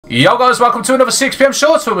Yo guys, welcome to another 6 PM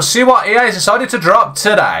Shorts where we'll see what EA has decided to drop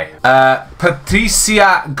today.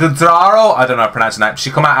 Patricia Gudraro, I don't know how to pronounce her name.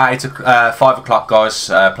 She come out at 5 o'clock guys,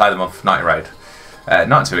 play them off 90 raid.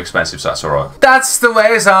 Not too expensive, so that's alright. That's the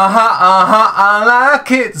way, I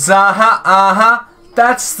like it,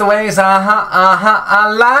 that's the way,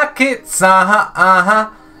 I like it,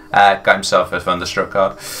 got himself a Thunderstruck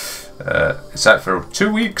card. It's out for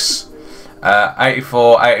 2 weeks.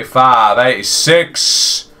 84, 85,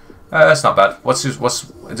 86. That's not bad.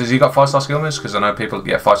 Does he got 5-star skill moves? Because I know people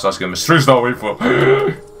get 5-star skill moves. 3-star week for.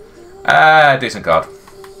 Decent card.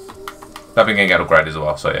 I've been getting upgraded as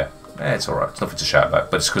well, so yeah. It's alright. It's nothing to shout about.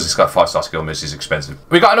 But it's because it's got 5-star skill moves, it's expensive.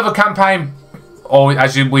 We got another campaign, or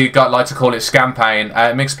as we like to call it, scampaign.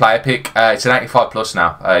 Mixed player pick. It's an 85 plus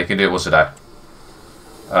now. You can do it once a day.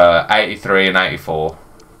 83 and 84.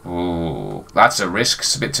 Ooh, that's a risk.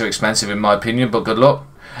 It's a bit too expensive in my opinion, but good luck.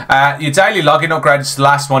 Your daily login upgrade is the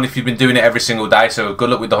last one if you've been doing it every single day, so good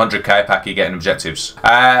luck with the 100k pack. You're getting objectives.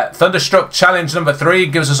 Thunderstruck challenge number 3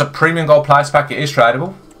 gives us a premium gold players pack. It is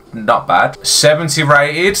tradable, not bad. 70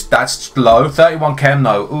 rated, that's low. 31 chem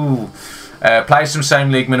though. Ooh. Players from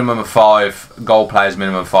same league, minimum of 5. Gold players,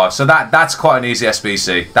 minimum of 5. So that's quite an easy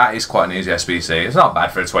SBC. That is quite an easy SBC. It's not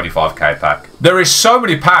bad for a 25k pack. There is so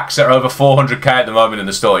many packs that are over 400k at the moment in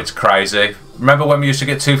the store. It's crazy. Remember when we used to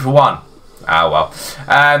get 2 for 1? Ah well.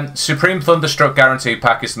 Supreme Thunderstruck Guaranteed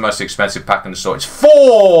pack is the most expensive pack in the store. It's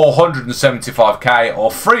 475k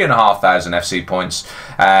or 3,500 FC points.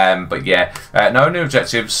 But yeah, no new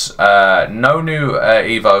objectives, no new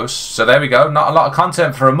Evos. So there we go. Not a lot of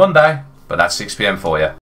content for a Monday, but that's 6 PM for you.